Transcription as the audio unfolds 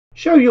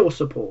Show your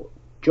support.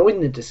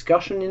 Join the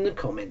discussion in the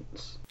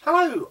comments.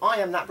 Hello, I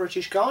am That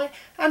British Guy,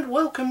 and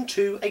welcome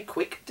to a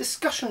quick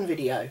discussion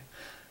video.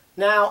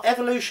 Now,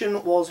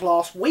 Evolution was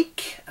last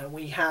week, and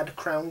we had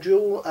Crown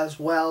Jewel as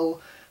well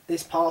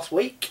this past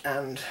week,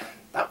 and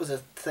that was a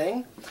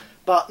thing.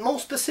 But more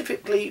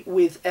specifically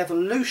with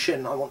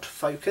Evolution I want to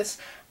focus,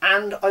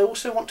 and I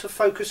also want to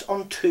focus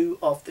on two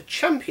of the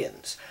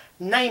champions,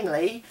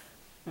 namely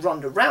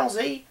Ronda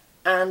Rousey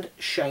and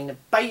Shayna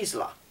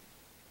Baszler.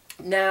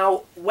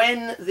 Now,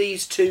 when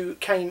these two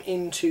came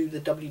into the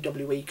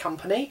WWE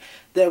company,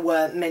 there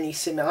were many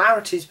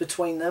similarities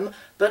between them,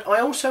 but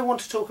I also want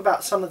to talk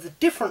about some of the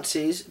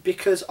differences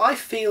because I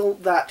feel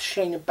that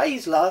Shayna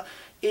Baszler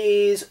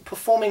is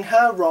performing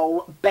her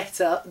role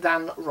better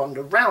than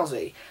Ronda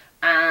Rousey.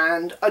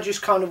 And I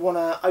just kind of want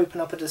to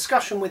open up a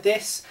discussion with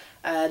this,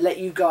 let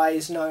you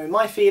guys know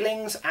my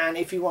feelings, and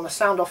if you want to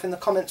sound off in the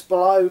comments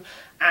below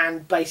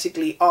and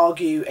basically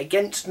argue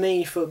against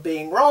me for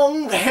being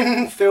wrong,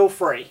 then feel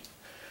free.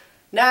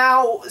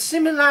 Now,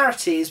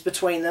 similarities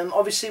between them,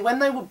 obviously when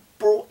they were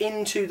brought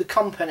into the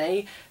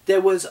company,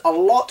 there was a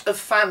lot of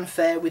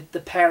fanfare with the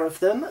pair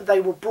of them.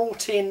 They were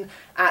brought in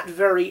at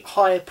very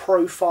high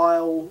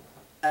profile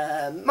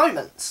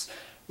moments.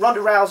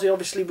 Ronda Rousey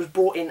obviously was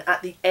brought in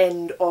at the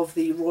end of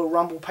the Royal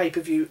Rumble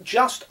pay-per-view,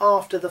 just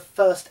after the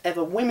first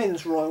ever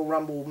Women's Royal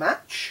Rumble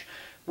match,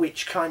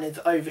 which kind of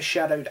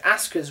overshadowed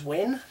Asuka's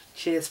win.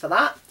 Cheers for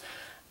that.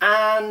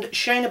 And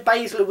Shayna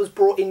Baszler was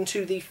brought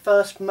into the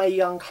first Mae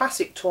Young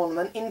Classic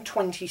tournament in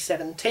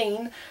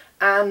 2017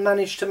 and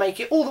managed to make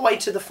it all the way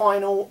to the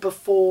final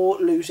before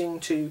losing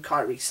to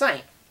Kairi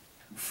Sane.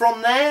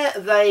 From there,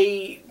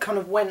 they kind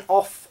of went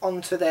off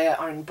onto their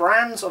own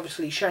brands,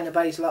 obviously Shayna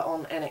Baszler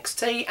on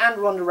NXT and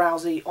Ronda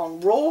Rousey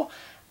on Raw,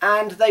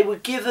 and they were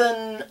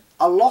given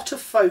a lot of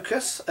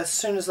focus as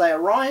soon as they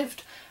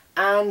arrived,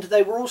 and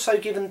they were also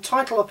given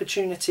title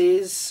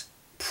opportunities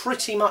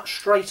pretty much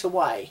straight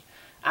away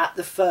at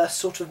the first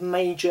sort of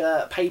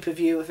major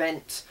pay-per-view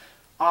event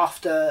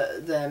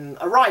after them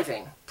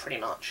arriving, pretty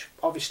much.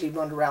 Obviously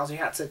Ronda Rousey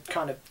had to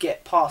kind of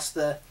get past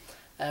the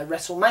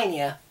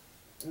WrestleMania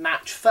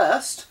match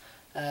first,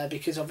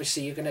 because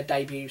obviously you're going to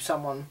debut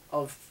someone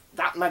of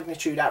that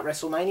magnitude at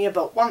WrestleMania,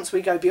 but once we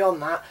go beyond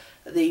that,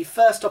 the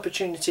first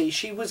opportunity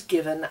she was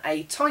given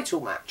a title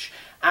match,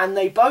 and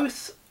they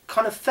both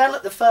kind of fell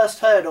at the first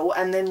hurdle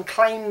and then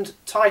claimed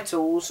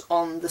titles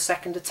on the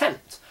second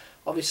attempt.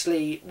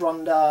 Obviously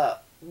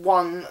Ronda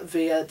won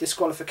via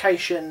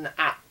disqualification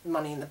at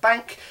Money in the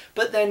Bank,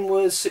 but then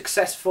was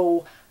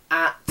successful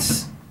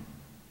at,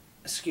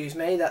 excuse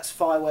me, that's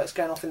fireworks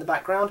going off in the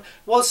background,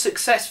 was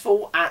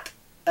successful at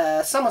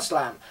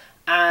SummerSlam,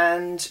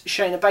 and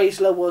Shayna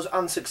Baszler was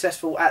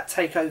unsuccessful at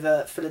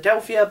TakeOver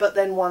Philadelphia, but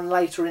then won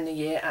later in the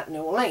year at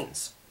New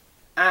Orleans.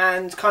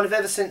 And kind of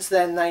ever since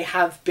then they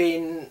have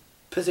been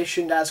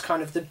positioned as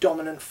kind of the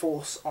dominant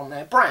force on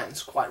their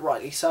brands, quite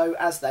rightly so,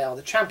 as they are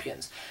the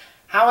champions.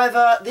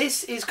 However,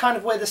 this is kind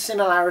of where the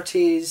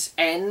similarities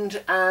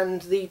end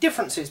and the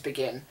differences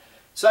begin.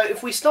 So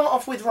if we start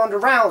off with Ronda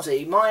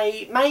Rousey,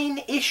 my main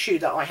issue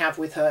that I have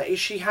with her is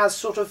she has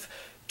sort of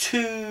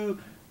two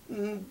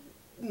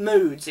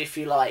moods, if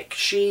you like.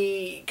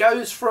 She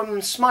goes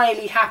from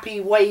smiley, happy,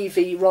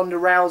 wavy Ronda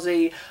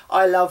Rousey,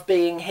 I love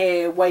being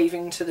here,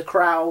 waving to the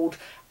crowd,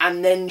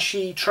 and then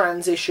she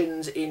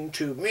transitions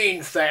into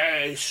mean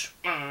face,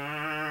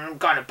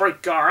 gonna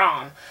break your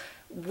arm,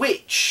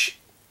 which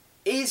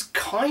is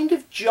kind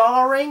of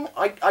jarring.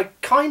 I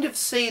kind of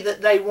see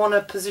that they want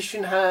to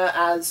position her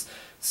as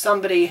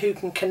somebody who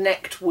can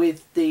connect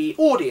with the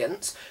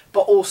audience,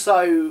 but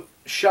also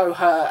show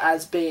her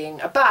as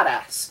being a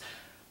badass.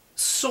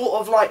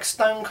 Sort of like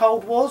Stone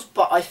Cold was,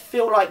 but I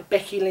feel like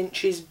Becky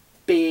Lynch is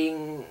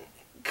being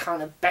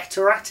kind of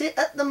better at it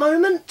at the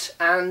moment,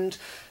 and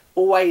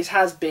always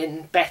has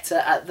been better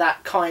at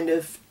that kind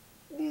of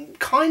a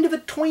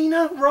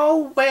tweener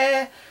role,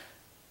 where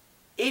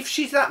if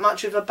she's that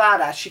much of a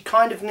badass, she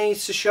kind of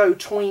needs to show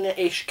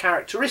tweener-ish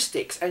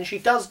characteristics, and she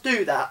does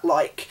do that,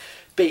 like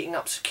beating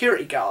up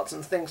security guards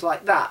and things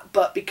like that.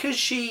 But because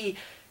she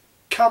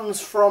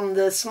comes from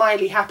the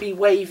smiley, happy,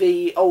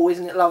 wavy, oh,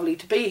 isn't it lovely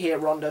to be here,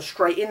 Ronda,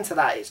 straight into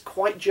that, it's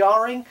quite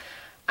jarring.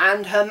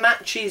 And her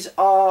matches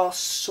are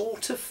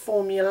sort of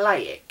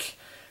formulaic,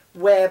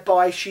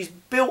 whereby she's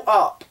built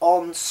up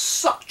on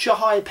such a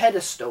high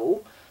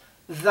pedestal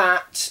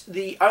that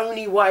the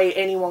only way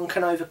anyone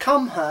can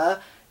overcome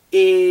her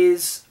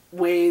is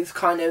with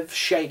kind of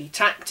shady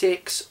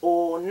tactics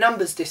or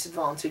numbers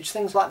disadvantage,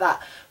 things like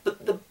that.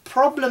 But the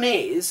problem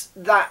is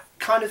that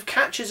kind of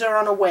catches her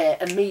unaware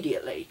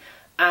immediately,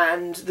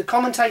 and the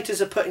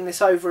commentators are putting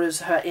this over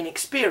as her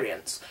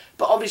inexperience.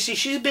 But obviously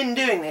she's been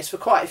doing this for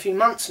quite a few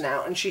months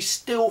now, and she's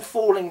still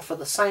falling for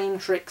the same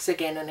tricks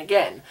again and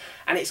again.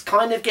 And it's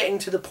kind of getting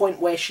to the point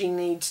where she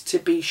needs to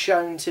be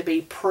shown to be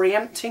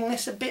preempting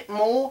this a bit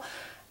more,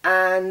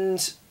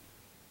 and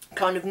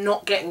kind of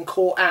not getting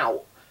caught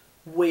out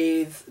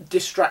with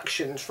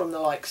distractions from the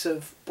likes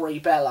of Brie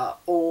Bella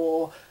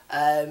or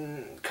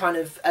kind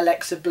of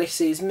Alexa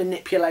Bliss's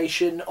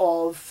manipulation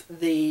of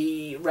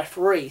the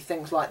referee,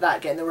 things like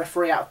that, getting the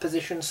referee out of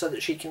position so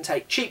that she can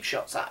take cheap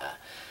shots at her.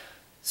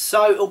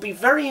 So it'll be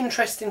very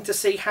interesting to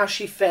see how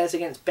she fares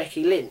against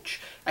Becky Lynch,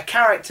 a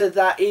character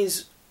that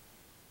is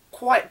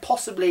quite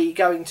possibly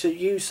going to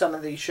use some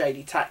of these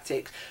shady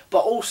tactics, but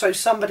also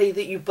somebody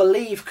that you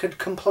believe could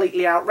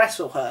completely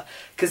out-wrestle her.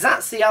 Because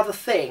that's the other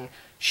thing.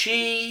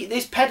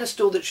 This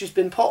pedestal that she's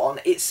been put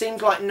on, it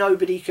seems like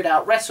nobody could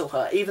out-wrestle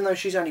her, even though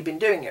she's only been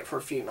doing it for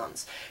a few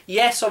months.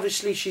 Yes,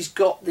 obviously she's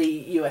got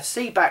the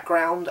UFC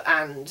background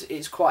and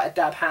is quite a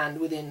dab hand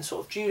within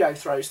sort of judo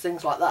throws,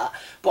 things like that.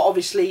 But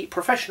obviously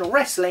professional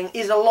wrestling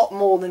is a lot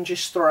more than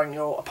just throwing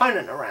your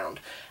opponent around.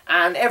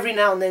 And every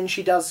now and then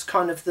she does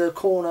kind of the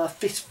corner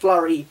fist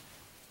flurry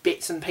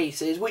bits and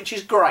pieces, which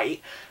is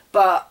great,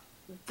 but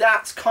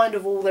that's kind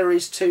of all there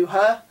is to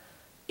her.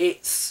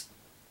 It's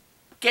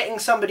getting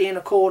somebody in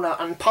a corner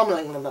and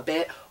pummeling them a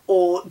bit,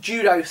 or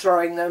judo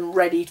throwing them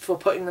ready for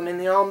putting them in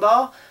the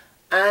armbar.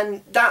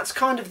 And that's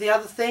kind of the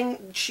other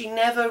thing. She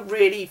never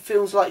really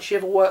feels like she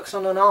ever works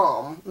on an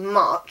arm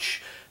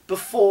much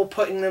before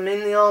putting them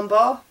in the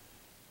armbar.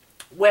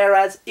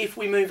 Whereas if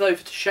we move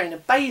over to Shayna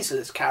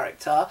Baszler's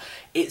character,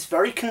 it's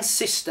very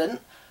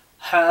consistent.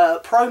 Her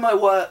promo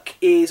work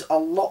is a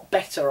lot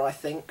better, I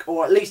think,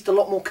 or at least a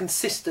lot more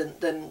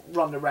consistent than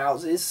Ronda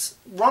Rousey's.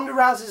 Ronda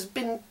Rousey's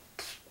been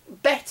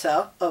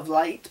better of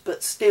late,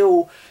 but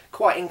still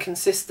quite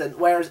inconsistent,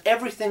 whereas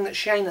everything that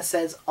Shayna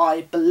says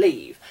I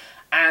believe.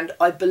 And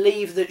I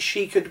believe that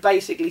she could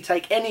basically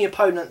take any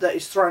opponent that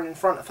is thrown in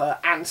front of her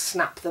and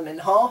snap them in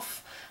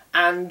half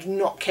and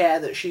not care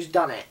that she's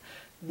done it.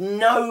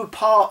 No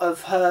part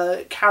of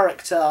her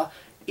character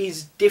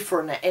is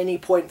different at any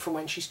point from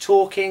when she's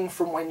talking,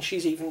 from when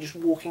she's even just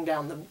walking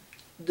down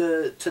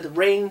to the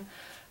ring,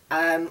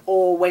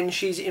 or when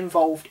she's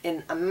involved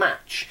in a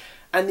match.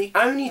 And the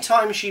only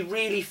time she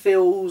really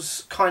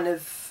feels kind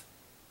of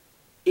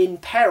in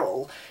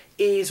peril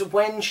is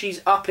when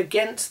she's up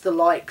against the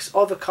likes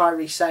of a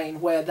Kairi Sane,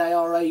 where they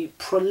are a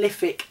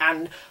prolific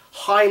and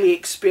highly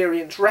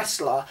experienced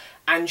wrestler,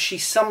 and she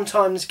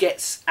sometimes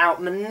gets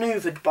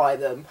outmaneuvered by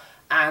them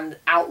and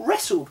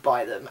out-wrestled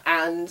by them,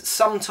 and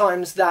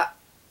sometimes that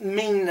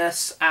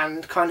meanness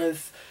and kind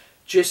of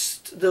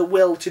just the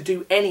will to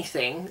do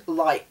anything,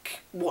 like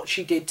what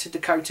she did to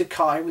Dakota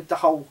Kai with the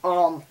whole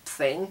arm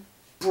thing,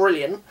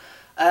 brilliant,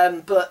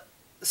 but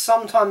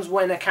sometimes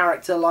when a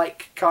character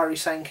like Kairi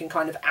Sane can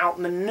kind of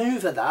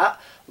outmaneuver that,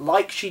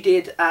 like she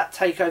did at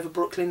TakeOver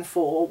Brooklyn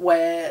 4,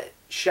 where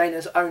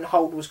Shayna's own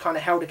hold was kind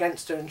of held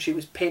against her and she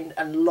was pinned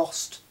and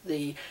lost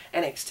the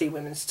NXT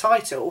Women's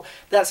title.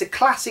 That's a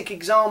classic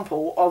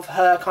example of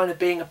her kind of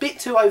being a bit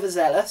too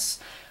overzealous,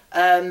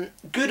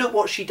 good at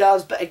what she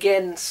does, but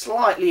again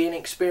slightly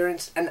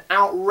inexperienced and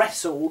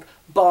out-wrestled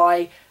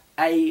by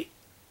a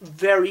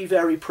very,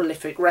 very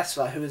prolific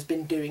wrestler who has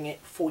been doing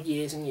it for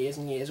years and years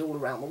and years all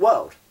around the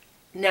world.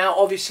 Now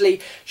obviously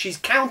she's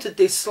countered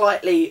this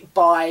slightly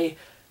by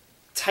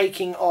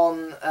taking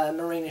on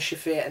Marina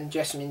Shafir and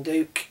Jessamine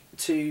Duke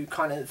to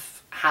kind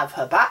of have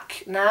her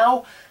back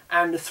now,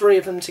 and the three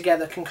of them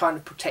together can kind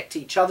of protect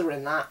each other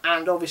in that,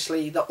 and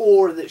obviously the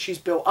aura that she's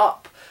built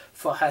up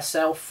for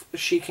herself,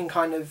 she can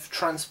kind of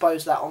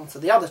transpose that onto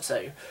the other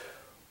two.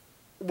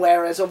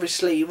 Whereas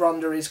obviously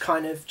Ronda is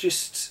kind of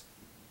just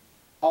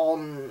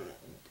on,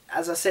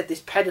 as I said,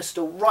 this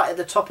pedestal right at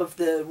the top of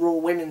the Raw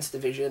Women's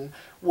division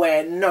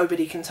where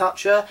nobody can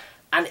touch her,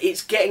 and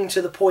it's getting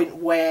to the point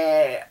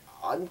where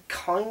I'm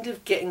kind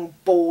of getting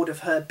bored of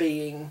her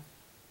being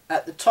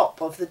at the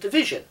top of the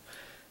division.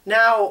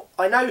 Now,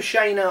 I know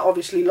Shayna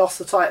obviously lost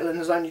the title and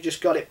has only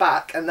just got it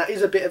back, and that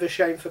is a bit of a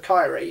shame for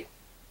Kairi,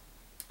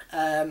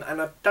 and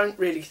I don't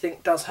really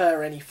think does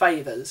her any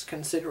favours,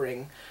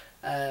 considering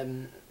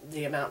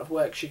the amount of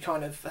work she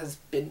kind of has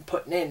been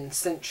putting in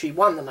since she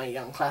won the Mae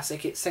Young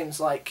Classic. It seems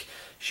like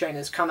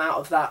Shayna's come out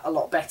of that a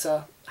lot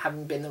better,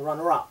 having been the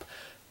runner-up.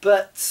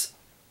 But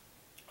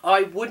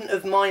I wouldn't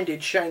have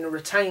minded Shayna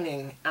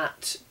retaining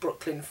at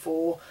Brooklyn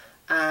 4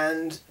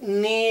 and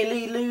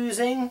nearly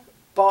losing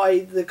by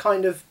the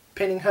kind of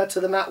pinning her to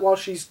the mat while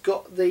she's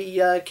got the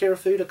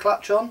Kirifuda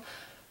clutch on,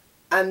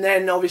 and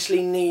then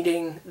obviously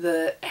needing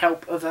the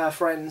help of her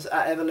friends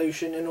at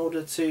Evolution in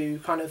order to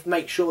kind of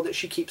make sure that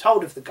she keeps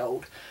hold of the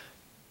gold.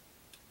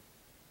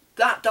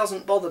 That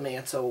doesn't bother me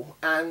at all,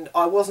 and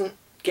I wasn't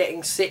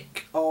getting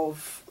sick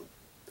of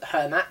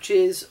her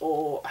matches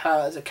or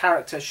her as a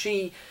character.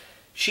 She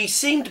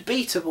seemed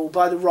beatable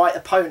by the right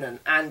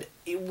opponent, and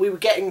we were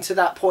getting to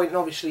that point, and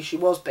obviously she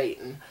was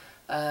beaten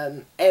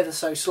ever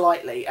so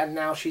slightly, and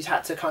now she's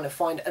had to kind of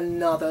find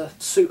another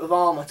suit of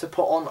armour to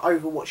put on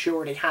over what she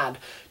already had,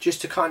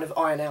 just to kind of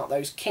iron out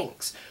those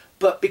kinks.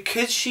 But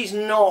because she's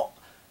not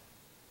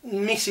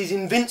Mrs.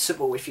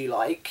 Invincible, if you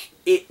like,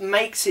 it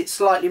makes it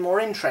slightly more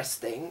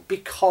interesting,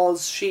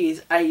 because she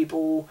is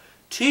able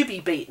to be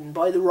beaten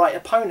by the right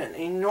opponent,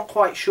 and you're not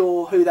quite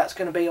sure who that's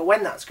going to be or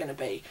when that's going to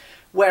be.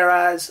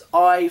 Whereas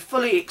I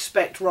fully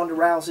expect Ronda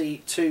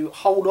Rousey to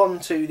hold on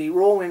to the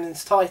Raw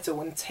Women's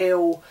title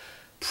until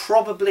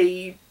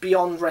probably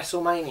beyond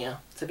WrestleMania,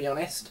 to be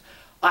honest.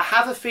 I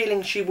have a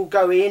feeling she will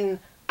go in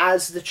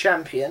as the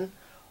champion,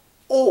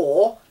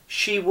 or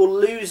she will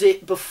lose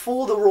it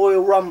before the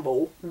Royal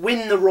Rumble,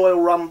 win the Royal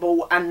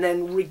Rumble, and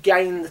then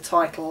regain the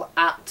title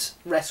at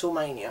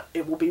WrestleMania.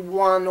 It will be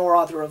one or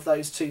other of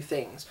those two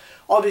things.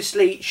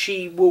 Obviously,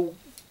 she will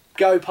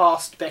go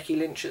past Becky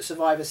Lynch at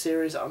Survivor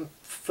Series. I'm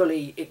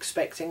fully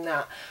expecting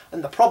that.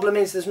 And the problem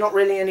is there's not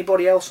really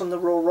anybody else on the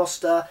Raw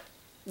roster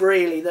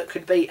really that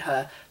could beat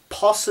her.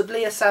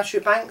 Possibly a Sasha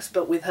Banks,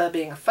 but with her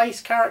being a face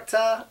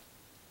character,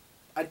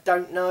 I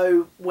don't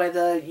know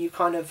whether you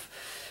kind of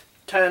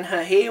turn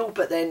her heel,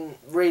 but then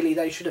really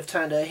they should have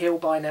turned her heel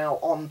by now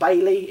on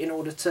Bayley in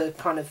order to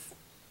kind of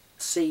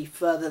see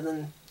further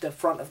than the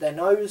front of their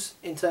nose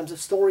in terms of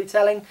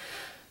storytelling.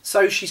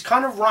 So she's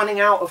kind of running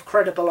out of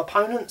credible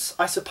opponents.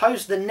 I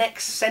suppose the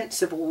next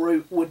sensible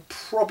route would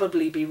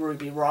probably be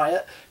Ruby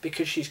Riott,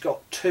 because she's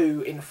got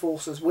two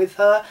enforcers with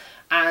her,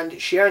 and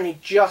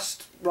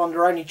Ronda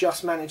only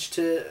just managed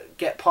to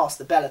get past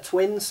the Bella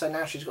Twins, so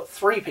now she's got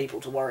three people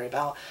to worry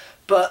about.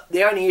 But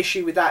the only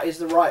issue with that is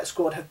the Riott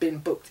Squad have been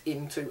booked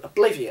into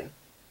oblivion.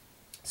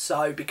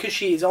 So because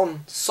she is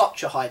on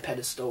such a high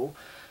pedestal,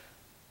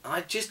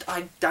 I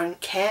don't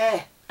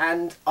care.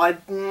 And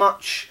I'd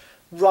much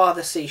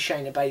rather see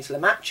Shayna Baszler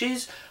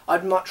matches.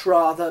 I'd much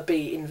rather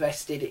be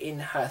invested in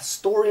her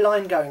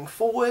storyline going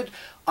forward.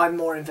 I'm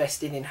more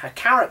invested in her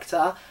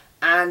character.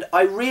 And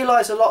I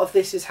realise a lot of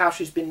this is how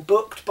she's been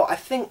booked, but I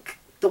think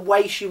the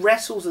way she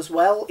wrestles as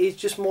well is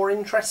just more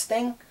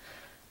interesting.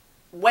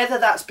 Whether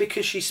that's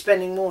because she's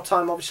spending more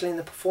time obviously in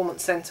the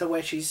Performance Centre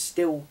where she's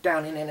still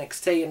down in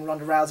NXT and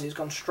Ronda Rousey has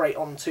gone straight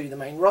on to the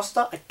main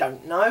roster, I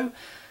don't know.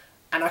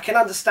 And I can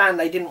understand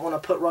they didn't want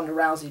to put Ronda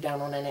Rousey down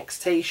on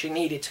NXT. She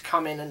needed to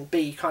come in and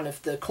be kind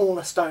of the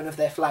cornerstone of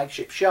their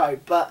flagship show.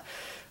 But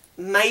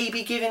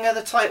maybe giving her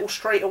the title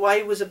straight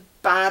away was a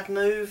bad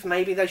move.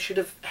 Maybe they should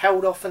have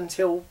held off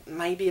until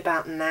maybe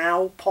about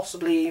now,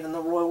 possibly even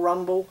the Royal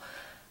Rumble.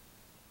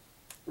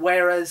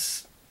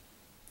 Whereas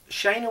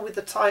Shayna with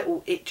the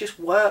title, it just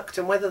worked,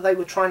 and whether they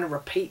were trying to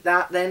repeat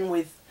that then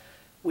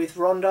with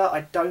Ronda,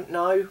 I don't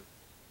know.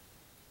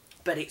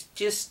 But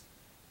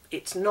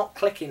it's not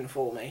clicking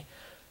for me.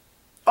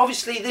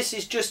 Obviously, this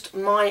is just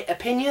my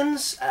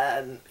opinions.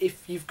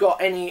 If you've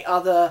got any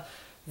other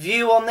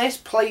view on this,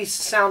 please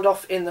sound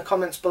off in the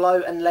comments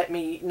below and let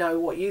me know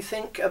what you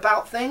think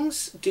about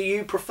things. Do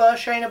you prefer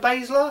Shayna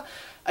Baszler?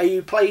 Are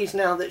you pleased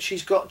now that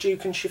she's got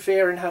Duke and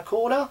Shafir in her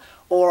corner?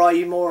 Or are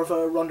you more of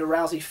a Ronda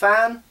Rousey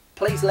fan?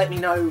 Please let me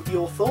know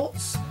your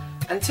thoughts.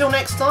 Until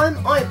next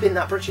time, I've been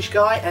That British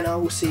Guy, and I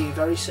will see you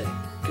very soon.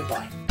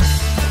 Goodbye.